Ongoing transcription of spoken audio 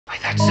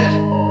That's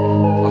it.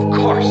 Of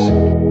course.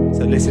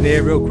 So listen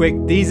here real quick.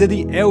 These are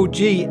the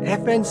LG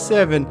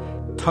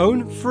FN7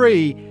 Tone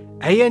Free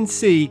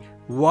ANC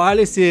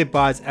wireless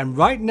earbuds, and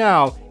right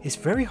now it's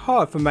very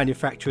hard for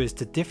manufacturers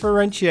to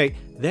differentiate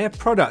their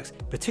products,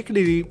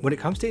 particularly when it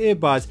comes to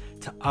earbuds,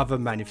 to other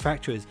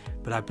manufacturers.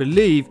 But I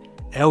believe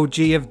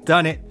LG have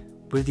done it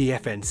with the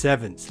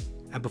FN7s.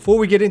 And before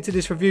we get into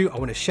this review, I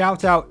want to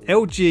shout out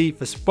LG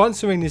for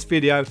sponsoring this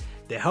video.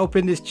 They're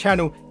helping this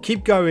channel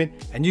keep going,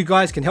 and you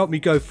guys can help me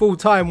go full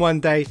time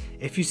one day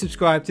if you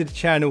subscribe to the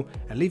channel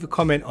and leave a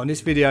comment on this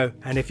video.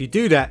 And if you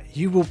do that,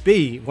 you will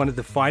be one of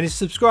the finest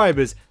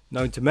subscribers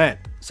known to man.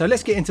 So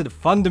let's get into the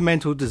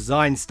fundamental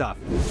design stuff.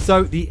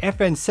 So the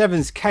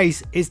FN7's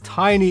case is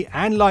tiny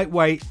and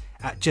lightweight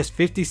at just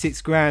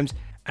 56 grams,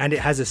 and it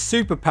has a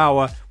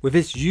superpower with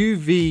its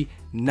UV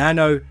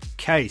nano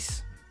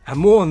case. And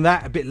more on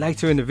that a bit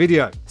later in the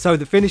video. So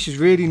the finish is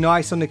really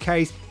nice on the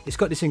case. It's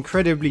got this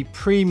incredibly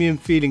premium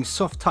feeling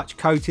soft touch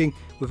coating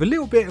with a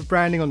little bit of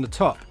branding on the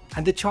top.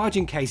 And the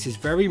charging case is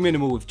very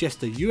minimal with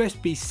just a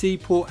USB-C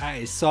port at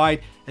its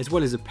side, as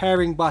well as a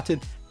pairing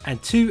button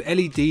and two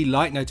LED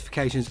light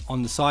notifications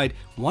on the side.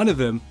 One of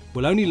them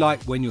will only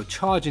light when you're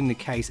charging the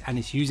case and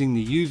it's using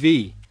the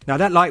UV. Now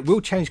that light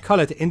will change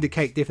color to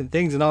indicate different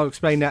things, and I'll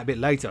explain that a bit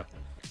later.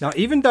 Now,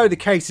 even though the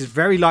case is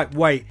very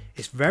lightweight,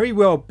 it's very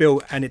well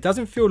built and it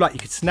doesn't feel like you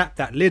could snap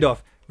that lid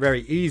off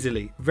very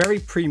easily. Very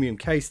premium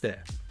case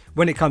there.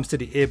 When it comes to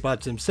the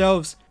earbuds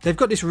themselves, they've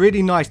got this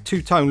really nice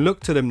two-tone look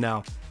to them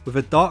now, with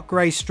a dark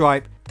grey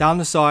stripe down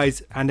the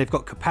sides, and they've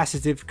got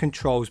capacitive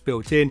controls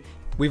built in.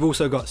 We've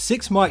also got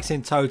 6 mics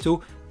in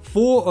total,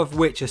 4 of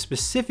which are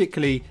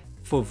specifically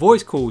for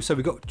voice calls. So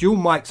we've got dual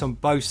mics on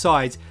both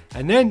sides,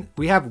 and then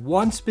we have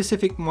one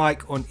specific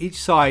mic on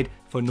each side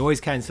for noise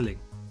cancelling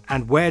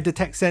and wear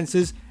detect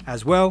sensors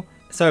as well.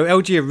 So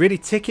LG are really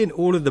ticking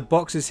all of the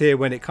boxes here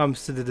when it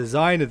comes to the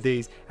design of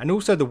these, and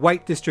also the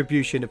weight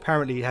distribution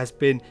apparently has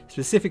been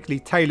specifically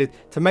tailored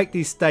to make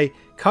these stay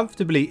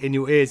comfortably in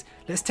your ears.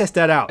 Let's test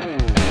that out.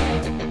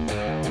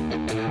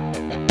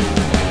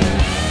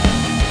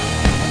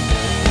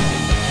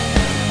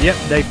 Yep,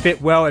 they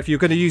fit well. If you're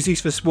going to use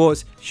these for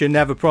sports, shouldn't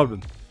have a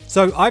problem.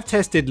 So I've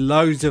tested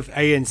loads of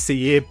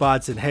ANC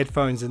earbuds and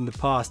headphones in the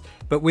past,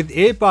 but with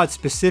earbuds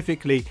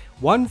specifically,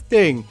 one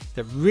thing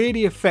that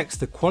really affects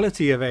the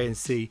quality of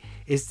ANC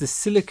is the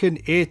silicone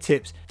ear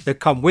tips that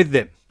come with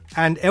them.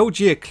 And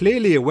LG are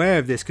clearly aware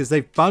of this because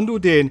they've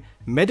bundled in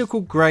medical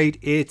grade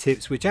ear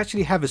tips which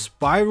actually have a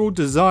spiral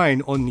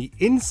design on the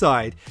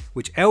inside,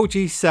 which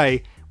LG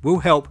say will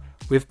help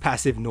with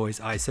passive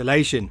noise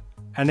isolation.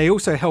 And they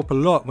also help a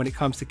lot when it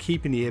comes to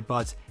keeping the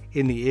earbuds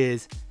in the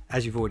ears,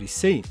 as you've already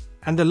seen.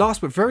 And the last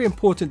but very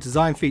important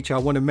design feature I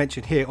want to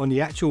mention here on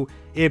the actual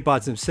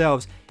earbuds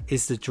themselves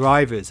is the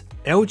drivers.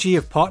 LG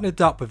have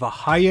partnered up with a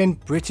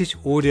high-end British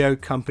audio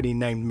company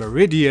named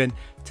Meridian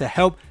to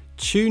help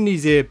tune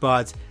these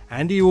earbuds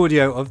and the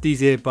audio of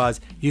these earbuds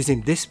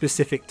using this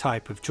specific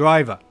type of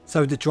driver.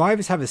 So the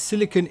drivers have a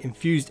silicone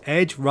infused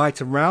edge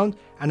right around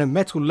and a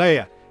metal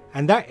layer,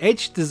 and that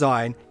edge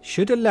design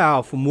should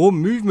allow for more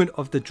movement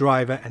of the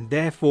driver and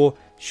therefore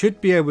should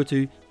be able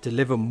to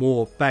deliver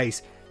more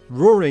bass,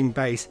 roaring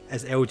bass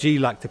as LG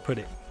like to put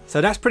it. So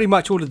that's pretty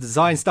much all the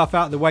design stuff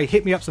out of the way.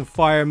 Hit me up some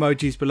fire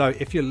emojis below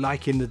if you're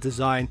liking the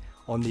design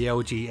on the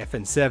LG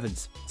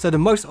FN7s. So the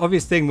most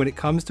obvious thing when it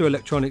comes to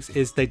electronics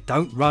is they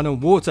don't run on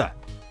water.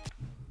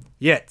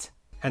 Yet.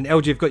 And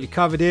LG have got you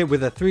covered here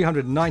with a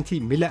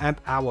 390 milliamp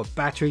hour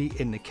battery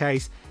in the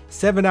case,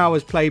 7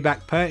 hours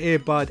playback per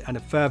earbud and a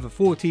further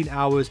 14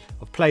 hours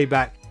of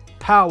playback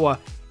power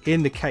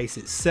in the case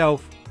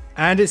itself.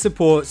 And it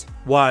supports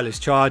wireless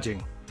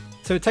charging.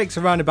 So it takes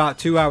around about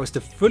 2 hours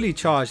to fully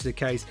charge the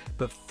case,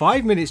 but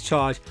 5 minutes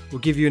charge will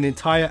give you an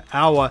entire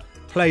hour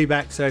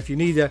playback. So if you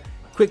need a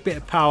quick bit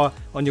of power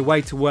on your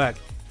way to work,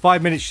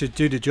 5 minutes should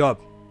do the job.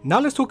 Now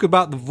let's talk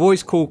about the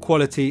voice call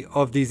quality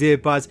of these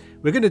earbuds.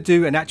 We're going to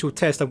do an actual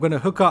test. I'm going to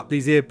hook up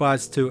these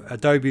earbuds to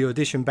Adobe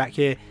Audition back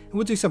here, and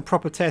we'll do some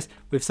proper tests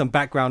with some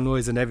background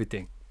noise and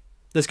everything.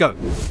 Let's go.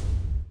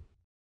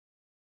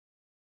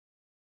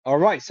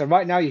 Alright, so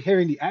right now you're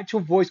hearing the actual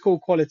voice call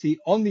quality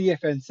on the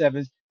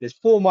FN7s. There's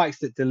 4 mics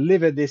that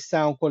deliver this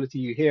sound quality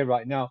you hear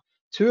right now.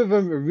 2 of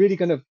them are really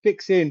going to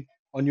fix in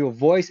on your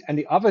voice, and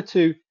the other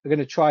 2 are going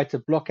to try to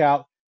block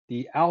out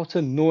the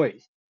outer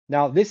noise.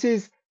 Now this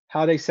is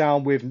how they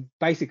sound with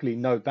basically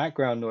no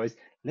background noise.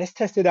 Let's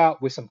test it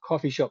out with some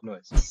coffee shop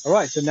noise.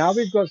 Alright, so now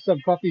we've got some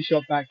coffee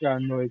shop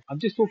background noise. I'm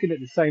just talking at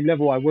the same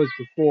level I was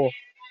before.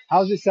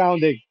 How's it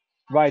sounding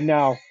right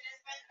now?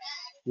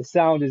 The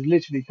sound is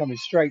literally coming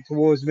straight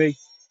towards me.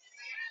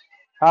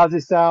 How's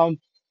it sound?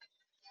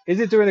 Is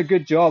it doing a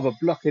good job of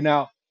blocking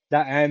out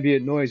that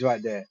ambient noise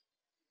right there?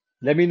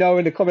 Let me know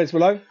in the comments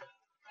below.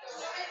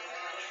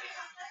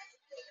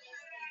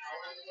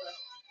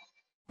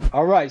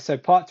 All right, so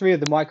part 3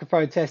 of the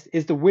microphone test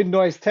is the wind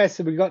noise test.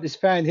 So we got this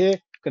fan here,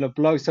 gonna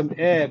blow some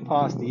air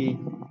past the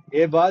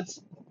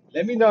earbuds.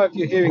 Let me know if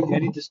you're hearing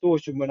any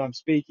distortion when I'm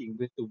speaking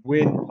with the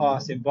wind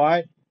passing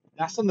by.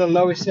 That's on the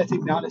lowest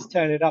setting. Now let's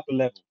turn it up a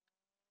level.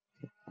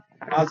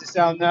 How's it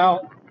sound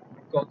now?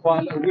 Got quite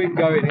a little wind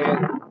going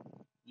here.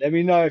 Let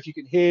me know if you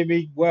can hear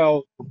me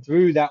well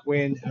through that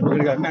wind. And we're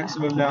gonna go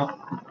maximum now.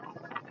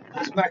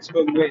 That's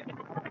maximum wind.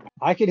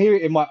 I can hear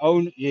it in my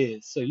own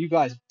ears, so you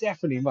guys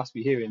definitely must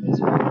be hearing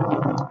this.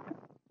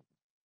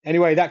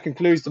 Anyway, that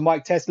concludes the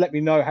mic test. Let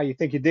me know how you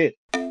think it did.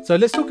 So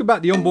let's talk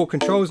about the onboard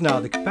controls now.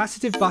 The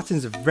capacitive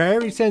buttons are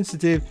very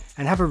sensitive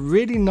and have a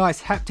really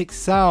nice haptic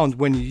sound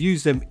when you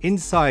use them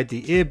inside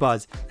the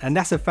earbuds, and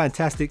that's a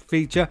fantastic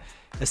feature.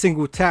 A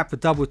single tap, a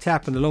double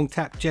tap, and the long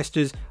tap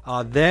gestures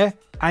are there,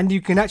 and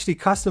you can actually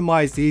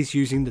customize these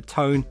using the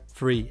Tone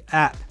Free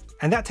app.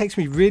 And that takes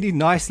me really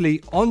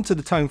nicely onto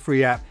the Tone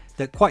Free app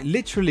that quite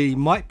literally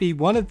might be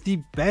one of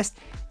the best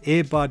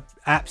earbud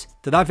apps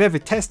that I've ever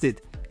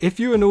tested. If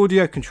you're an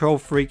audio control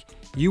freak,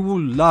 you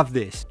will love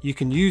this. You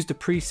can use the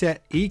preset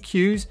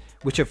EQs,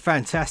 which are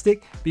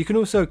fantastic, but you can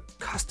also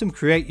custom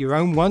create your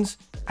own ones.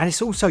 And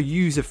it's also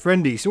user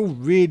friendly. It's all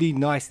really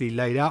nicely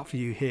laid out for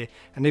you here.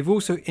 And they've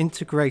also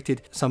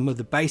integrated some of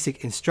the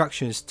basic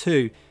instructions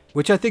too,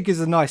 which I think is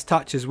a nice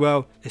touch as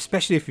well,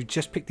 especially if you've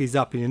just picked these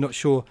up and you're not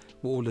sure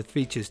what all the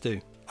features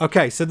do.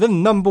 Okay, so the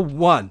number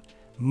one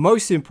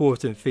most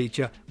important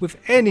feature with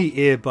any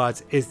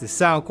earbuds is the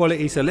sound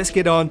quality. So let's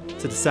get on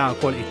to the sound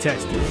quality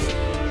test.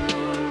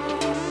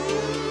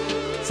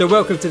 So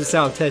welcome to the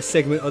sound test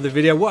segment of the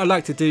video. What I'd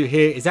like to do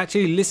here is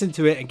actually listen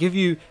to it and give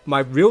you my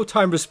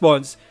real-time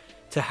response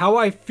to how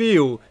I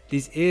feel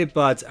these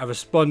earbuds are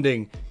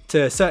responding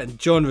to certain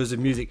genres of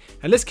music.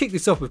 And let's kick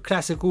this off with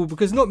classical,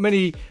 because not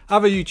many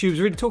other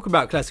YouTubers really talk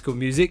about classical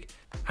music,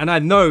 and I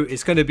know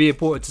it's going to be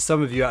important to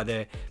some of you out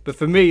there, but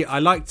for me, I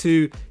like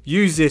to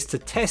use this to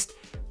test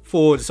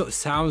for the sort of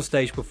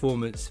soundstage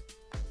performance,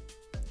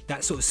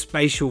 that sort of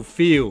spatial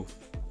feel.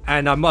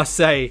 And I must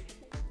say,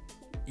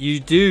 you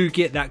do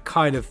get that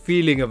kind of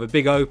feeling of a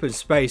big open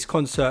space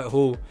concert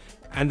hall,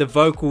 and the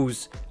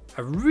vocals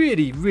are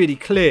really, really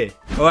clear.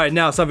 All right,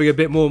 now something a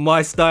bit more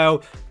my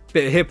style,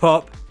 bit of hip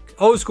hop,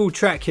 old school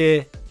track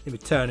here. Let me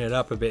turn it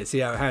up a bit, see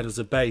how it handles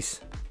the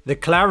bass. The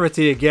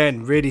clarity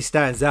again really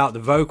stands out. The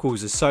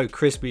vocals are so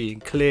crispy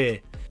and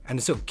clear, and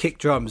the sort of kick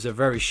drums are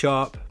very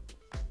sharp.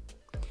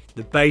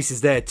 The bass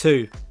is there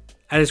too.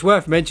 And it's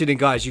worth mentioning,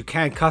 guys, you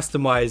can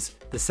customize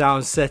the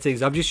sound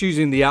settings. I'm just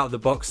using the out of the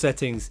box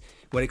settings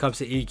when it comes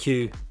to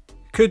EQ.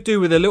 Could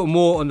do with a little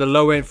more on the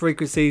low end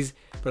frequencies,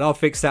 but I'll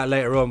fix that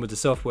later on with the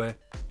software.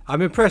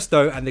 I'm impressed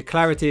though, and the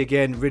clarity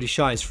again really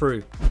shines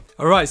through.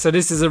 All right, so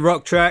this is a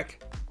rock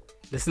track.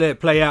 Let's let it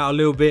play out a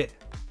little bit.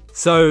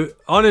 So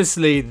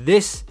honestly,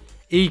 this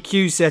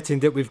EQ setting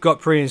that we've got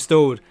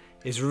pre-installed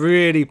is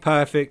really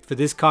perfect for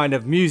this kind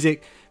of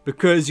music,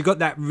 because you've got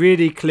that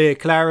really clear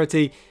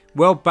clarity,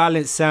 well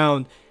balanced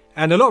sound,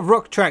 and a lot of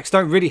rock tracks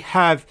don't really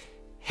have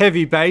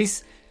heavy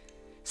bass,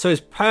 so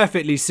it's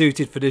perfectly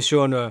suited for this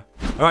genre.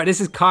 All right,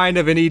 this is kind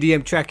of an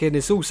EDM track, and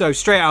it's also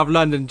straight out of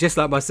London, just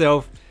like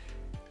myself,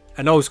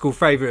 an old school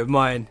favorite of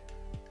mine.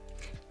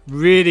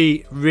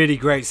 Really, really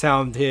great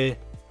sound here.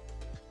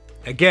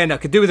 Again, I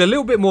could do with a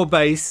little bit more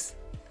bass.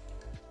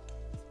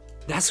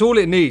 That's all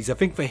it needs. I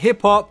think for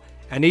hip hop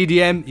and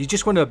EDM, you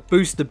just want to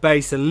boost the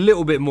bass a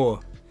little bit more.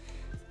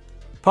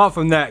 Apart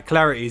from that,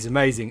 clarity is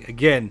amazing.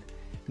 Again,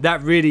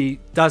 that really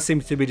does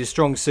seem to be the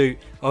strong suit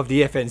of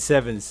the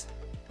FN7s.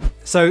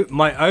 So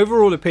my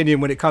overall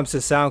opinion when it comes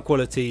to sound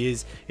quality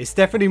is it's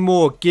definitely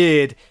more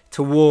geared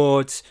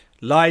towards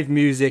live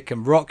music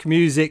and rock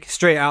music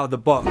straight out of the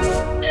box.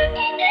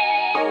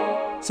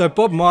 So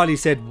Bob Marley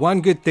said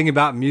one good thing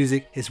about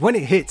music is when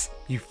it hits,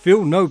 you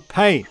feel no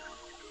pain.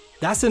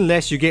 That's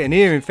unless you get an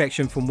ear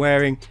infection from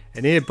wearing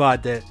an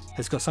earbud that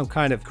has got some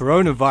kind of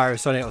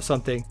coronavirus on it or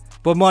something.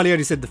 Bob Marley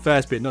only said the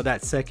first bit, not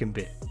that second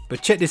bit.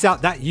 But check this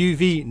out, that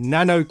UV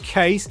nano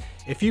case,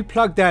 if you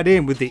plug that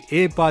in with the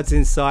earbuds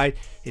inside,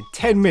 in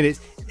 10 minutes,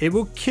 it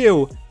will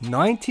kill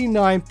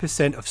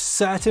 99% of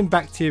certain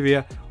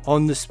bacteria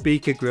on the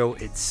speaker grill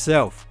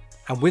itself.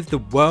 And with the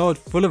world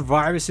full of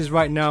viruses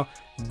right now,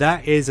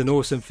 that is an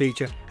awesome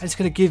feature, and it's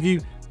going to give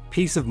you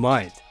peace of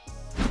mind.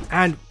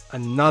 And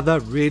another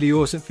really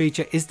awesome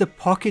feature is the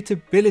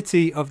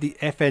pocketability of the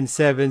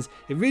FN7s.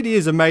 It really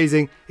is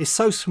amazing. It's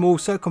so small,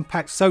 so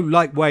compact, so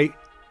lightweight,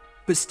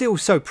 but still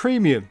so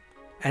premium.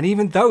 And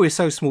even though it's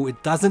so small,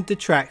 it doesn't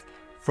detract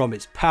from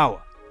its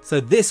power. So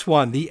this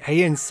one, the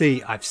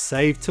ANC, I've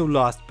saved till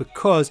last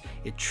because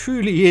it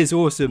truly is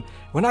awesome.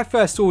 When I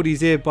first saw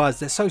these earbuds,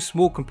 they're so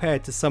small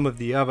compared to some of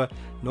the other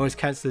noise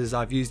cancellers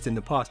I've used in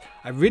the past.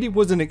 I really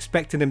wasn't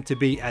expecting them to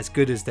be as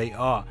good as they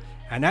are.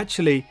 And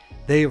actually,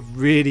 they are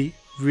really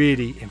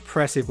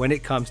impressive when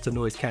it comes to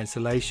noise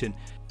cancellation.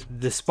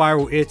 The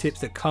spiral ear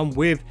tips that come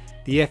with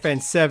the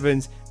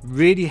FN7s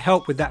really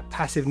help with that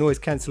passive noise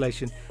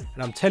cancellation.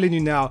 And I'm telling you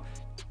now,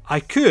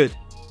 I could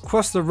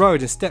cross the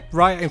road and step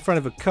right in front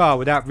of a car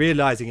without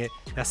realizing it.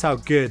 That's how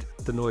good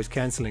the noise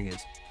cancelling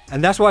is.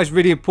 And that's why it's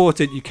really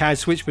important you can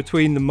switch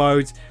between the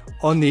modes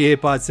on the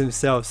earbuds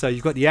themselves. So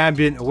you've got the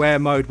ambient aware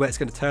mode where it's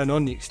going to turn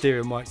on the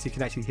exterior mic so you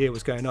can actually hear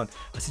what's going on.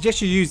 I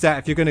suggest you use that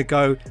if you're going to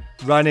go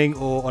running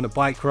or on a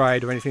bike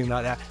ride or anything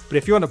like that. But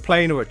if you're on a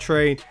plane or a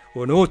train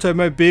or an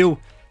automobile,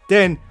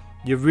 then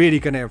you're really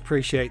going to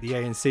appreciate the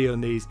ANC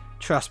on these.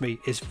 Trust me,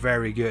 it's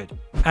very good.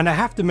 And I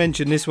have to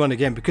mention this one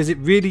again because it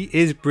really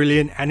is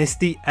brilliant, and it's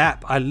the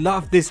app. I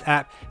love this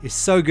app. It's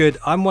so good.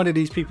 I'm one of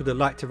these people that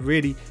like to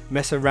really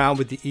mess around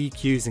with the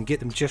EQs and get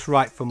them just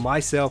right for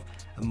myself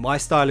and my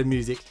style of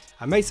music.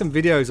 I made some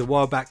videos a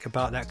while back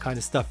about that kind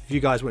of stuff. If you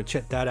guys want to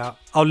check that out,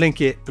 I'll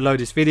link it below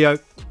this video.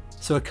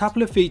 So a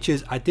couple of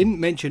features I didn't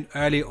mention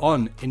early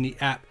on in the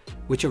app,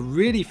 which are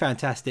really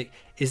fantastic,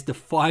 is the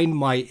Find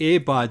My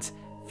Earbuds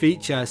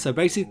feature. So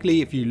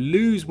basically, if you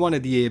lose one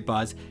of the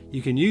earbuds,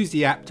 you can use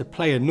the app to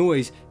play a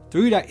noise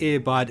through that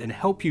earbud and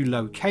help you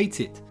locate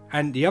it.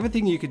 And the other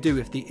thing you could do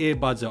if the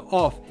earbuds are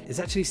off is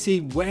actually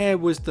see where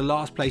was the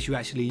last place you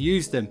actually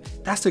used them.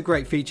 That's a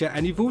great feature.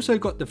 And you've also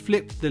got to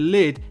flip the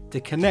lid to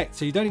connect,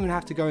 so you don't even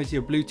have to go into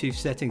your Bluetooth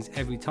settings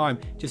every time.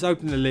 Just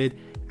open the lid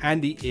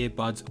and the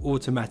earbuds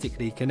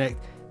automatically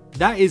connect.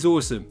 That is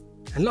awesome.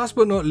 And last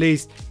but not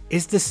least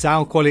is the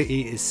sound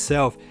quality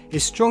itself.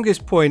 Its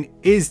strongest point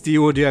is the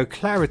audio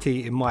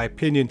clarity, in my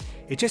opinion.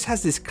 It just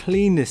has this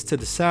cleanness to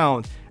the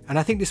sound, and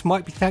I think this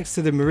might be thanks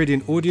to the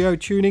Meridian audio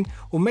tuning,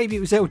 or maybe it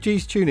was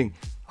LG's tuning.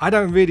 I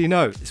don't really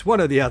know. It's one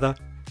or the other.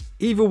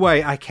 Either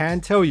way, I can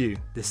tell you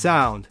the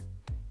sound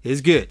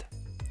is good.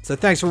 So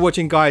thanks for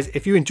watching, guys.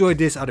 If you enjoyed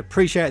this, I'd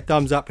appreciate a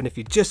thumbs up, and if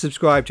you just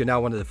subscribed, you're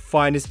now one of the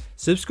finest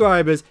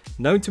subscribers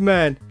known to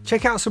man.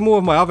 Check out some more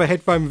of my other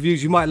headphone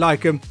reviews, you might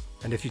like them.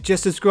 And if you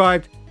just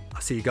subscribed,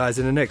 I'll see you guys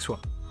in the next one.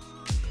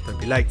 Don't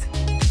be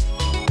late.